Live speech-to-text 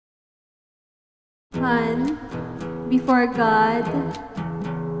Han, before God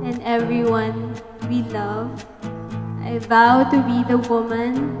and everyone we love, I vow to be the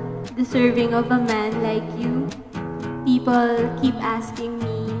woman deserving of a man like you. People keep asking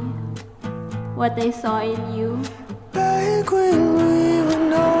me what I saw in you. Back when we were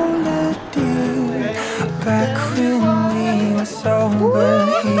no dear, back when we were sober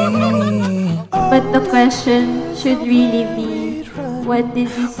here. But the question should really be, what did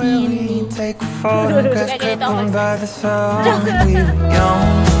you see in me? Take a photograph, crippled by the sun. We were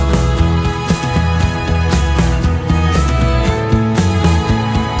young.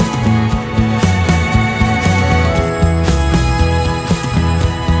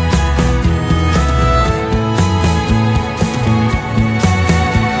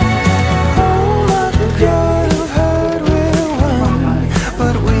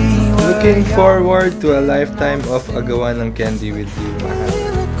 Looking forward to a lifetime of agawan ng candy with you, mahal.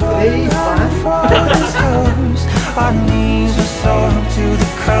 Hey, our knees were sore to the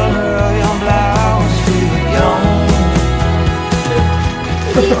color of your blouse. We were young.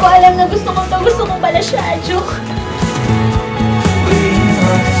 Hindi ko alam na gusto kong pala siya. Joke. We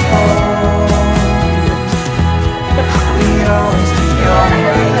were told we'd always be young.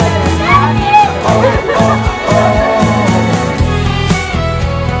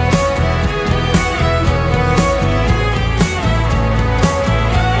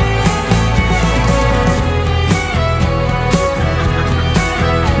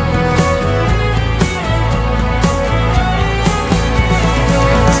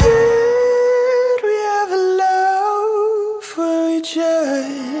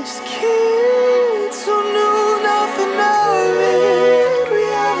 Just kids who knew nothing of it. We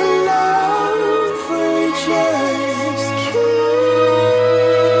have a love for just kids.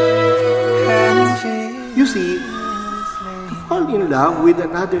 You see, to fall in love with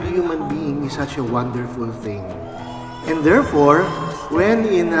another human being is such a wonderful thing. And therefore, when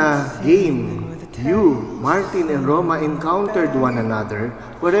in a game, you, Martin and Roma encountered one another,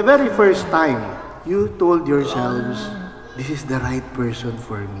 for the very first time, you told yourselves, this is the right person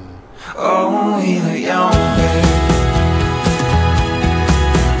for me. Oh, we were younger.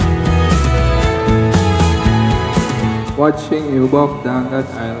 Watching you walk down that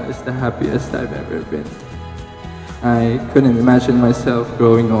aisle is the happiest I've ever been. I couldn't imagine myself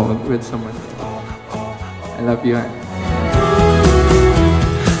growing old with someone else. I love you, Anne.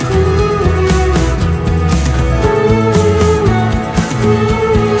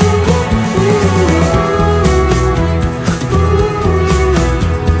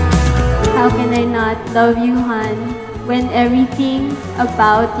 How can I not love you, Han, when everything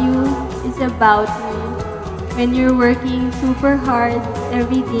about you is about me? When you're working super hard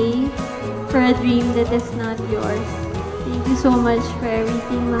every day for a dream that is not yours. Thank you so much for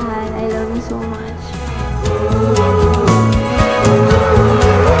everything, mahal. I love you so much.